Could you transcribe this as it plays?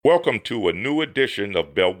Welcome to a new edition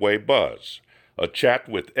of Beltway Buzz, a chat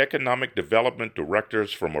with economic development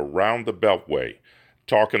directors from around the Beltway,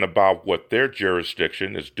 talking about what their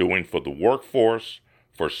jurisdiction is doing for the workforce,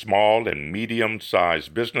 for small and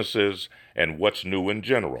medium-sized businesses, and what's new in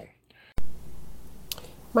general.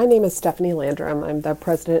 My name is Stephanie Landrum. I'm the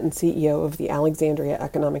president and CEO of the Alexandria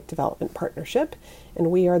Economic Development Partnership, and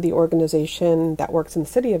we are the organization that works in the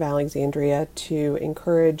City of Alexandria to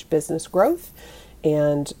encourage business growth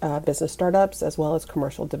and business startups as well as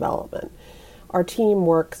commercial development. Our team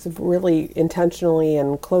works really intentionally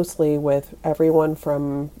and closely with everyone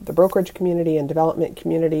from the brokerage community and development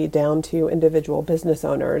community down to individual business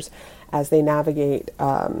owners as they navigate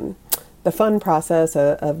the fun process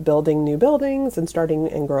of building new buildings and starting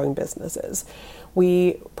and growing businesses.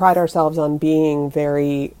 We pride ourselves on being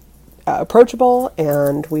very approachable,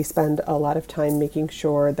 and we spend a lot of time making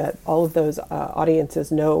sure that all of those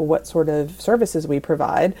audiences know what sort of services we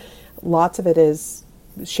provide. Lots of it is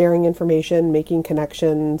sharing information, making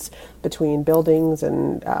connections between buildings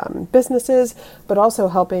and businesses, but also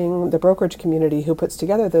helping the brokerage community who puts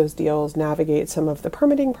together those deals navigate some of the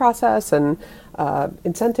permitting process and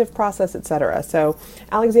incentive process, etc. So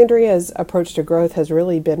Alexandria's approach to growth has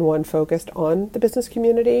really been one focused on the business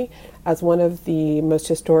community. As one of the most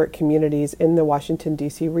historic communities in the Washington,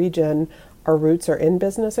 D.C. region, our roots are in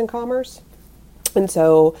business and commerce. And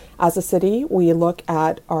so as a city, we look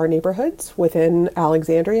at our neighborhoods within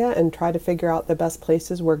Alexandria and try to figure out the best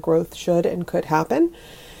places where growth should and could happen.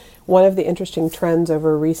 One of the interesting trends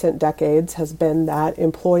over recent decades has been that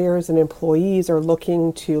employers and employees are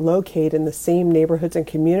looking to locate in the same neighborhoods and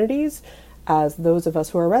communities as those of us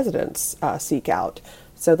who are residents seek out.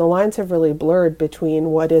 So the lines have really blurred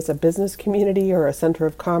between what is a business community or a center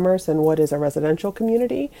of commerce and what is a residential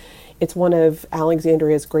community. It's one of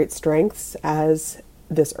Alexandria's great strengths as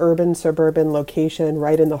this urban suburban location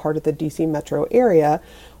right in the heart of the DC metro area.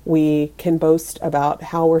 We can boast about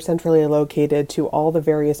how we're centrally located to all the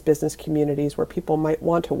various business communities where people might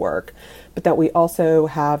want to work, but that we also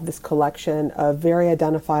have this collection of very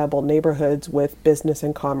identifiable neighborhoods with business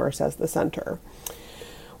and commerce as the center.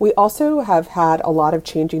 We also have had a lot of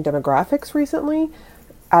changing demographics recently.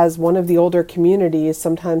 As one of the older communities,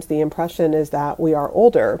 sometimes the impression is that we are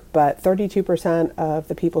older, but 32% of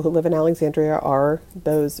the people who live in Alexandria are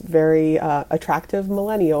those very attractive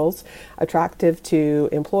millennials, attractive to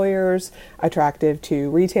employers, attractive to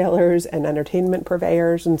retailers and entertainment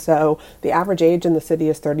purveyors. And so the average age in the city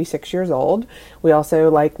is 36 years old. We also,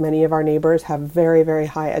 like many of our neighbors, have very, very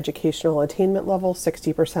high educational attainment levels.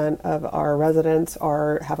 60% of our residents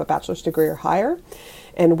have a bachelor's degree or higher.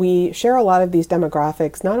 And we share a lot of these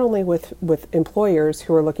demographics, not only with employers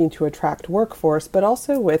who are looking to attract workforce, but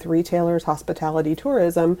also with retailers, hospitality,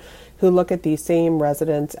 tourism, who look at these same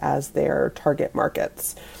residents as their target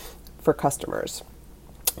markets for customers.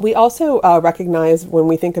 We also recognize when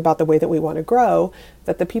we think about the way that we want to grow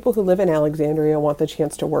that the people who live in Alexandria want the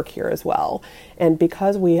chance to work here as well. And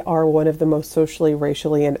because we are one of the most socially,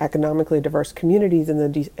 racially, and economically diverse communities in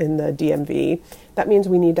the DMV, that means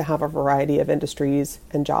we need to have a variety of industries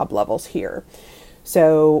and job levels here.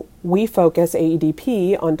 So we focus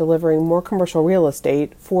AEDP on delivering more commercial real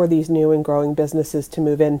estate for these new and growing businesses to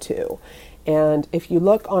move into. And if you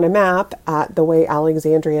look on a map at the way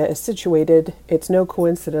Alexandria is situated, it's no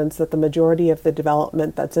coincidence that the majority of the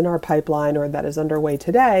development that's in our pipeline or that is underway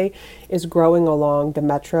today is growing along the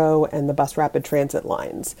metro and the bus rapid transit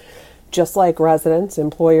lines. Just like residents,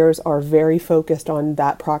 employers are very focused on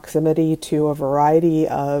that proximity to a variety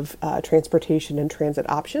of transportation and transit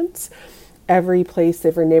options. Every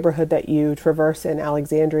neighborhood that you traverse in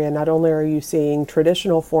Alexandria, not only are you seeing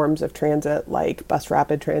traditional forms of transit like bus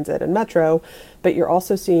rapid transit and metro, but you're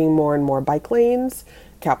also seeing more and more bike lanes,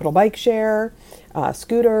 Capital Bike Share,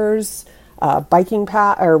 scooters, walking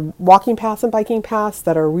paths and biking paths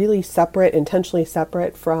that are really separate, intentionally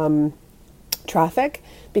separate from traffic,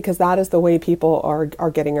 because that is the way people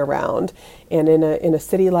are getting around. And in a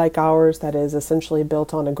city like ours that is essentially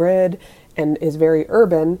built on a grid and is very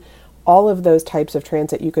urban, all of those types of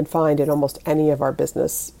transit you can find in almost any of our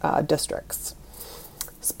business districts.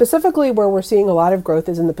 Specifically, where we're seeing a lot of growth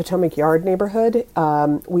is in the Potomac Yard neighborhood.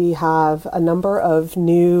 We have a number of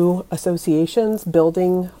new associations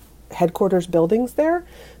building headquarters buildings there.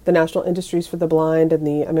 The National Industries for the Blind and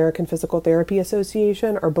the American Physical Therapy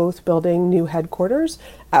Association are both building new headquarters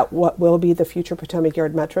at what will be the future Potomac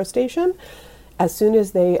Yard Metro Station. As soon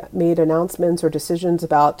as they made announcements or decisions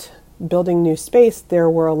about building new space, there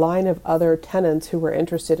were a line of other tenants who were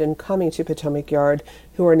interested in coming to Potomac Yard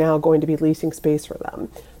who are now going to be leasing space for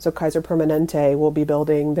them. So Kaiser Permanente will be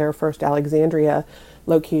building their first Alexandria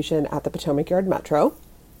location at the Potomac Yard Metro.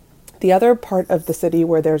 The other part of the city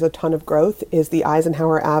where there's a ton of growth is the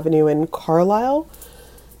Eisenhower Avenue and Carlisle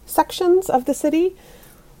sections of the city.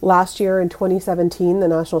 Last year in 2017, the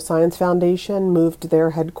National Science Foundation moved their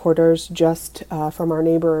headquarters just from our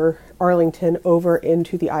neighbor Arlington over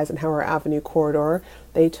into the Eisenhower Avenue corridor.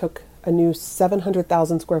 They took a new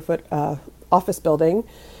 700,000 square foot office building,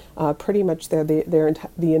 pretty much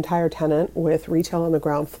the entire tenant with retail on the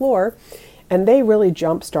ground floor, and they really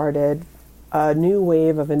jump-started a new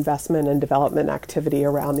wave of investment and development activity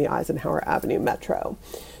around the Eisenhower Avenue Metro.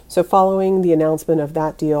 So following the announcement of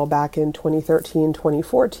that deal back in 2013,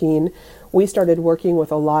 2014, we started working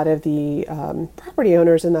with a lot of the property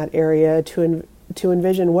owners in that area to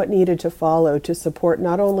envision what needed to follow to support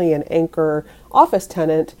not only an anchor office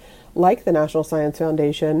tenant like the National Science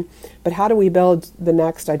Foundation, but how do we build the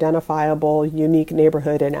next identifiable, unique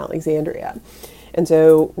neighborhood in Alexandria? And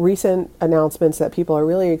so recent announcements that people are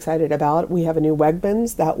really excited about, we have a new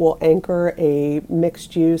Wegmans that will anchor a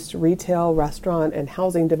mixed-use retail, restaurant, and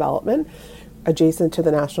housing development adjacent to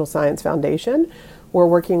the National Science Foundation. We're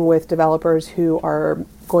working with developers who are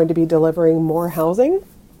going to be delivering more housing.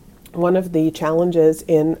 One of the challenges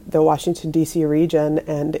in the Washington, D.C. region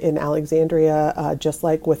and in Alexandria, just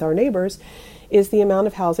like with our neighbors, is the amount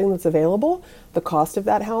of housing that's available, the cost of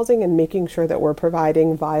that housing, and making sure that we're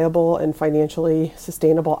providing viable and financially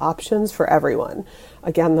sustainable options for everyone.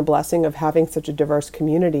 Again, the blessing of having such a diverse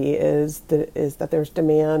community is that there's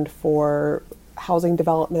demand for housing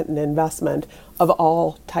development and investment of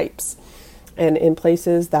all types. And in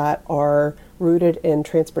places that are rooted in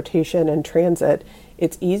transportation and transit,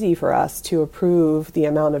 it's easy for us to approve the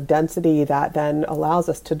amount of density that then allows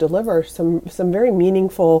us to deliver some very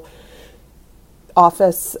meaningful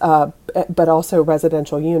office, but also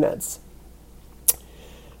residential units.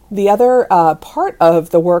 The other part of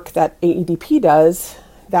the work that AEDP does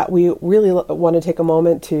that we really want to take a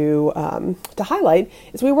moment to highlight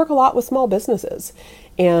is we work a lot with small businesses.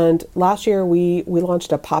 And last year we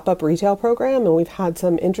launched a pop-up retail program, and we've had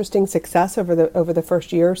some interesting success over the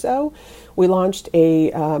first year or so. We launched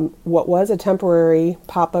what was a temporary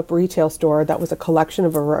pop-up retail store that was a collection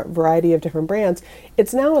of a variety of different brands.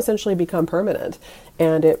 It's now essentially become permanent,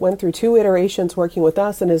 and it went through 2 iterations working with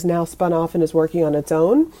us and is now spun off and is working on its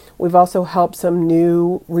own. We've also helped some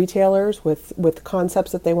new retailers with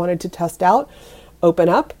concepts that they wanted to test out open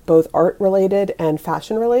up, both art-related and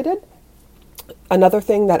fashion-related. Another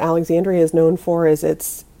thing that Alexandria is known for is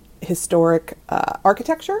its historic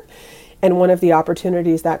architecture. And one of the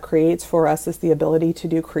opportunities that creates for us is the ability to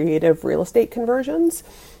do creative real estate conversions.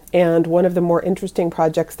 And one of the more interesting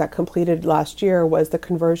projects that completed last year was the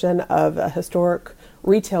conversion of a historic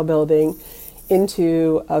retail building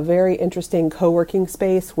into a very interesting co-working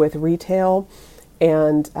space with retail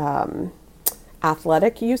and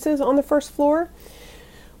athletic uses on the first floor.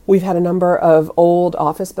 We've had a number of old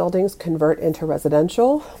office buildings convert into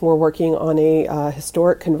residential. We're working on a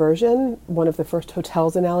historic conversion. One of the first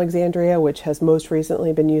hotels in Alexandria, which has most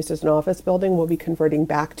recently been used as an office building, will be converting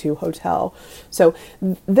back to hotel. So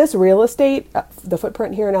this real estate, the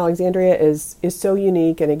footprint here in Alexandria is so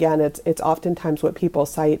unique. And again, it's oftentimes what people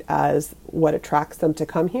cite as what attracts them to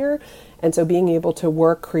come here. And so being able to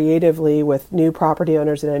work creatively with new property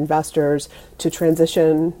owners and investors to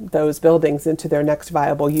transition those buildings into their next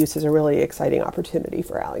viable use is a really exciting opportunity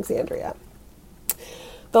for Alexandria.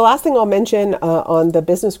 The last thing I'll mention on the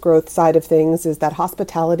business growth side of things is that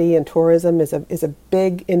hospitality and tourism is a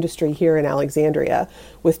big industry here in Alexandria,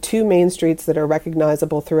 with 2 main streets that are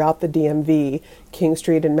recognizable throughout the DMV, King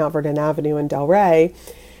Street and Mount Vernon Avenue in Del Rey.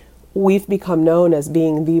 We've become known as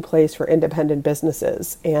being the place for independent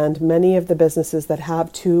businesses, and many of the businesses that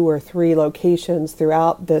have 2 or 3 locations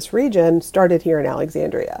throughout this region started here in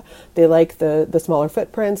Alexandria. They like the smaller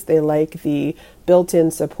footprints, they like the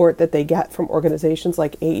built-in support that they get from organizations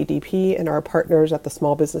like AEDP and our partners at the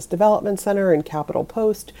Small Business Development Center and Capital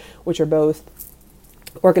Post, which are both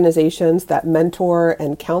organizations that mentor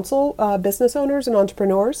and counsel business owners and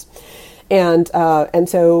entrepreneurs. And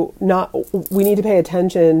so we need to pay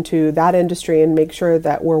attention to that industry and make sure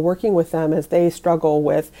that we're working with them as they struggle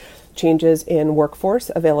with changes in workforce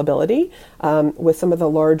availability, with some of the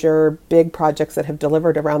larger big projects that have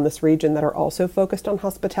delivered around this region that are also focused on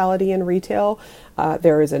hospitality and retail.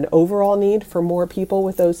 There is an overall need for more people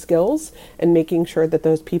with those skills, and making sure that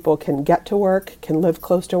those people can get to work, can live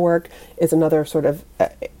close to work, is another sort of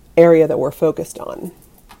area that we're focused on.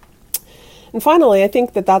 And finally, I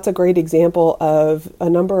think that that's a great example of a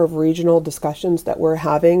number of regional discussions that we're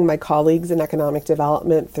having. My colleagues in economic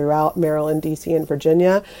development throughout Maryland, DC, and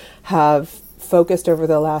Virginia have focused over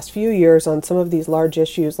the last few years on some of these large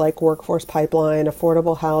issues like workforce pipeline,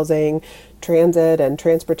 affordable housing, transit and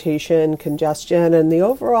transportation, congestion, and the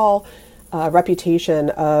overall reputation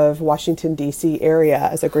of Washington, D.C. area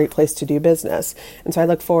as a great place to do business. And so I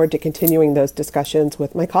look forward to continuing those discussions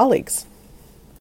with my colleagues.